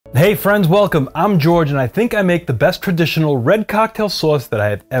Hey friends, welcome. I'm George and I think I make the best traditional red cocktail sauce that I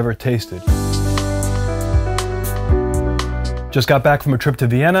have ever tasted. Just got back from a trip to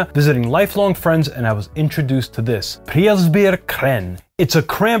Vienna, visiting lifelong friends, and I was introduced to this. Kren. It's a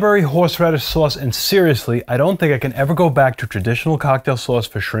cranberry horseradish sauce, and seriously, I don't think I can ever go back to traditional cocktail sauce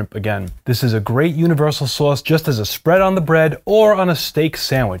for shrimp again. This is a great universal sauce just as a spread on the bread or on a steak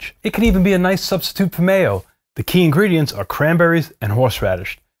sandwich. It can even be a nice substitute for mayo. The key ingredients are cranberries and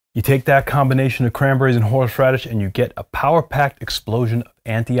horseradish. You take that combination of cranberries and horseradish and you get a power-packed explosion of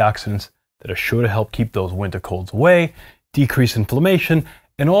antioxidants that are sure to help keep those winter colds away, decrease inflammation,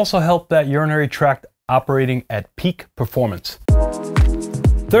 and also help that urinary tract operating at peak performance.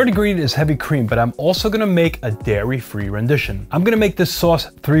 Third ingredient is heavy cream, but I'm also gonna make a dairy-free rendition. I'm gonna make this sauce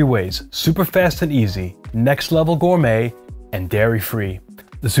 3 ways: super fast and easy, next level gourmet, and dairy-free.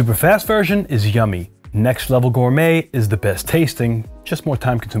 The super fast version is yummy. Next level gourmet is the best tasting, just more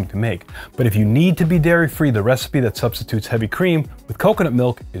time consuming to make. But if you need to be dairy-free, the recipe that substitutes heavy cream with coconut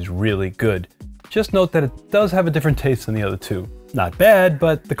milk is really good. Just note that it does have a different taste than the other two. Not bad,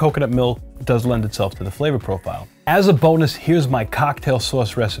 but the coconut milk does lend itself to the flavor profile. As a bonus, here's my cocktail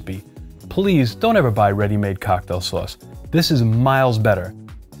sauce recipe. Please don't ever buy ready-made cocktail sauce. This is miles better.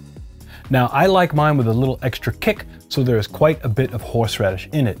 Now, I like mine with a little extra kick, so there is quite a bit of horseradish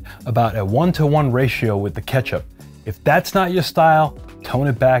in it, about a 1-to-1 ratio with the ketchup. If that's not your style, tone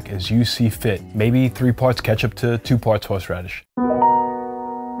it back as you see fit. Maybe 3 parts ketchup to 2 parts horseradish.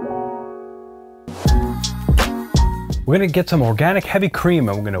 We're gonna get some organic heavy cream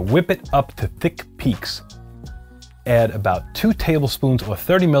and we're gonna whip it up to thick peaks. Add about 2 tablespoons or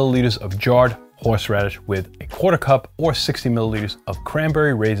 30 milliliters of jarred horseradish with a 1/4 cup or 60 milliliters of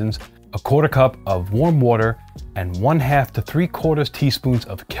cranberry raisins, a 1/4 cup of warm water, and 1/2 to 3/4 teaspoons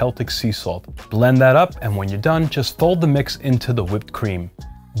of Celtic sea salt. Blend that up, and when you're done, just fold the mix into the whipped cream.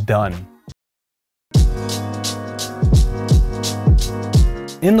 Done.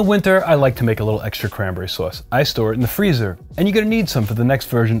 In the winter, I like to make a little extra cranberry sauce. I store it in the freezer, and you're gonna need some for the next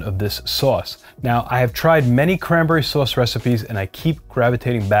version of this sauce. Now, I have tried many cranberry sauce recipes, and I keep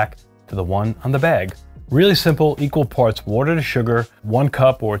gravitating back to the one on the bag. Really simple, equal parts water to sugar, 1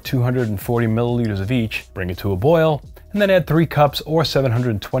 cup or 240 milliliters of each. Bring it to a boil, and then add 3 cups or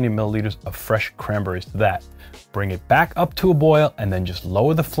 720 milliliters of fresh cranberries to that. Bring it back up to a boil, and then just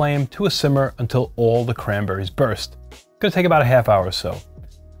lower the flame to a simmer until all the cranberries burst. It's gonna take about a half hour or so.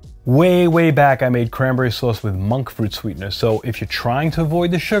 Way back, I made cranberry sauce with monk fruit sweetener, so if you're trying to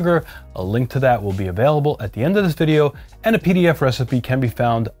avoid the sugar, a link to that will be available at the end of this video, and a PDF recipe can be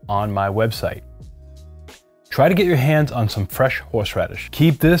found on my website. Try to get your hands on some fresh horseradish.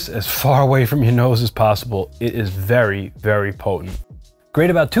 Keep this as far away from your nose as possible. It is very potent. Grate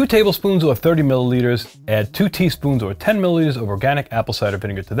about 2 tablespoons or 30 milliliters, add 2 teaspoons or 10 milliliters of organic apple cider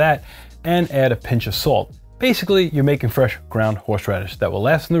vinegar to that, and add a pinch of salt. Basically, you're making fresh ground horseradish that will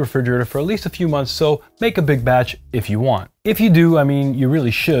last in the refrigerator for at least a few months, so make a big batch if you want. If you do, I mean, you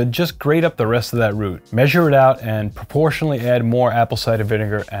really should, just grate up the rest of that root. Measure it out and proportionally add more apple cider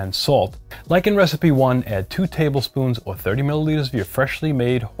vinegar and salt. Like in recipe 1, add 2 tablespoons or 30 milliliters of your freshly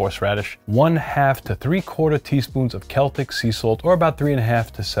made horseradish, 1/2 to 3/4 teaspoons of Celtic sea salt, or about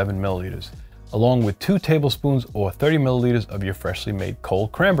 3.5 to 7 milliliters. Along with 2 tablespoons or 30 milliliters of your freshly made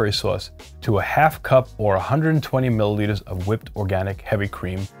cold cranberry sauce, to a 1/2 cup or 120 milliliters of whipped organic heavy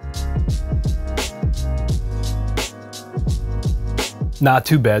cream. Not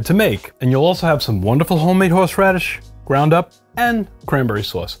too bad to make. And you'll also have some wonderful homemade horseradish, ground up, and cranberry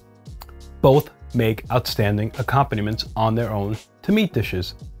sauce. Both make outstanding accompaniments on their own to meat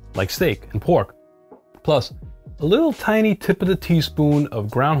dishes, like steak and pork. Plus, a little tiny tip of the teaspoon of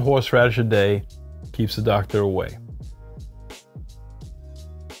ground horseradish a day keeps the doctor away.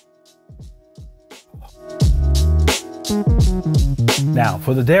 Now,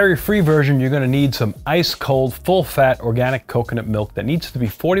 for the dairy-free version, you're gonna need some ice-cold, full-fat organic coconut milk that needs to be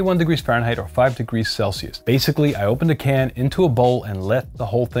 41 degrees Fahrenheit or 5 degrees Celsius. Basically, I opened a can into a bowl and let the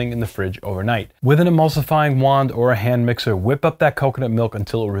whole thing in the fridge overnight. With an emulsifying wand or a hand mixer, whip up that coconut milk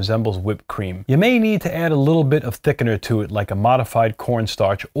until it resembles whipped cream. You may need to add a little bit of thickener to it, like a modified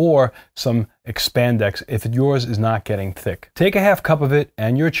cornstarch or some expandex if yours is not getting thick. Take a 1/2 cup of it,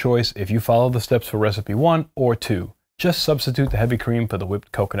 and your choice if you follow the steps for recipe 1 or 2. Just substitute the heavy cream for the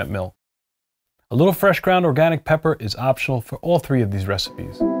whipped coconut milk. A little fresh ground organic pepper is optional for all 3 of these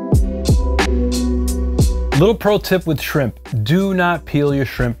recipes. Little pro tip with shrimp: do not peel your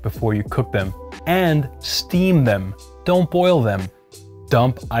shrimp before you cook them, and steam them. Don't boil them.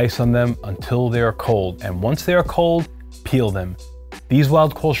 Dump ice on them until they are cold, and once they are cold, peel them. These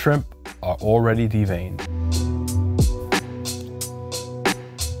wild caught shrimp are already deveined.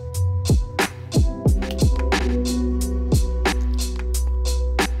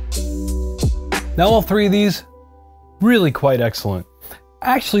 Now all three of these, really quite excellent.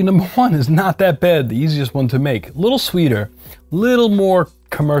 Actually, number one is not that bad, the easiest one to make. A little sweeter, little more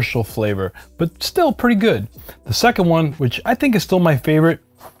commercial flavor, but still pretty good. The second one, which I think is still my favorite,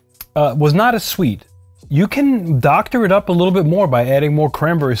 was not as sweet. You can doctor it up a little bit more by adding more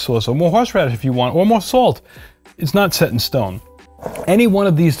cranberry sauce or more horseradish if you want, or more salt. It's not set in stone. Any one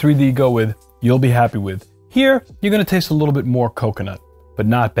of these three that you go with, you'll be happy with. Here, you're gonna taste a little bit more coconut, but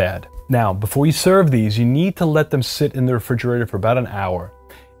not bad. Now, before you serve these, you need to let them sit in the refrigerator for about an hour.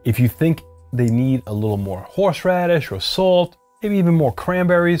 If you think they need a little more horseradish or salt, maybe even more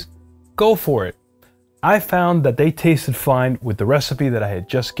cranberries, go for it. I found that they tasted fine with the recipe that I had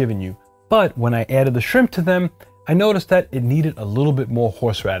just given you, but when I added the shrimp to them, I noticed that it needed a little bit more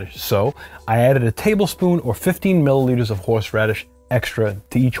horseradish. So I added a tablespoon or 15 milliliters of horseradish extra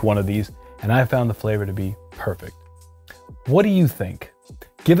to each one of these, and I found the flavor to be perfect. What do you think?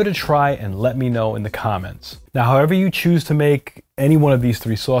 Give it a try and let me know in the comments. Now, however you choose to make any one of these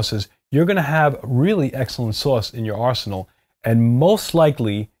three sauces, you're gonna have really excellent sauce in your arsenal, and most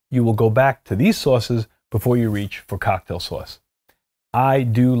likely you will go back to these sauces before you reach for cocktail sauce. I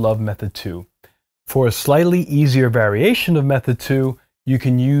do love method 2. For a slightly easier variation of method 2, you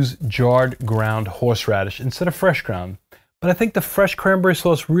can use jarred ground horseradish instead of fresh ground, but I think the fresh cranberry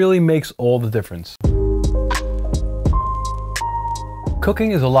sauce really makes all the difference.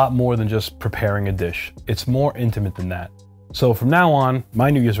 Cooking is a lot more than just preparing a dish. It's more intimate than that. So from now on, my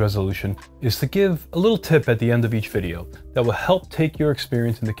New Year's resolution is to give a little tip at the end of each video that will help take your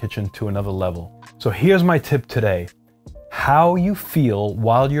experience in the kitchen to another level. So here's my tip today. How you feel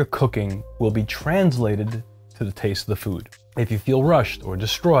while you're cooking will be translated to the taste of the food. If you feel rushed or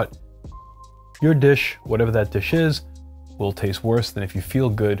distraught, your dish, whatever that dish is, will taste worse than if you feel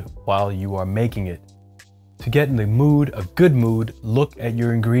good while you are making it. To get in the mood, a good mood, look at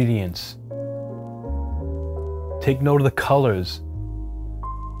your ingredients. Take note of the colors.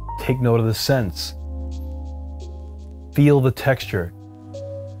 Take note of the scents. Feel the texture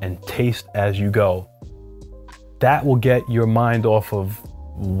and taste as you go. That will get your mind off of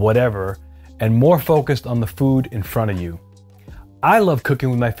whatever and more focused on the food in front of you. I love cooking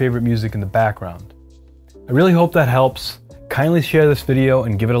with my favorite music in the background. I really hope that helps. Kindly share this video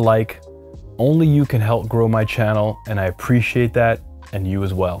and give it a like. Only you can help grow my channel, and I appreciate that, and you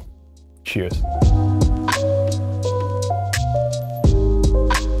as well. Cheers.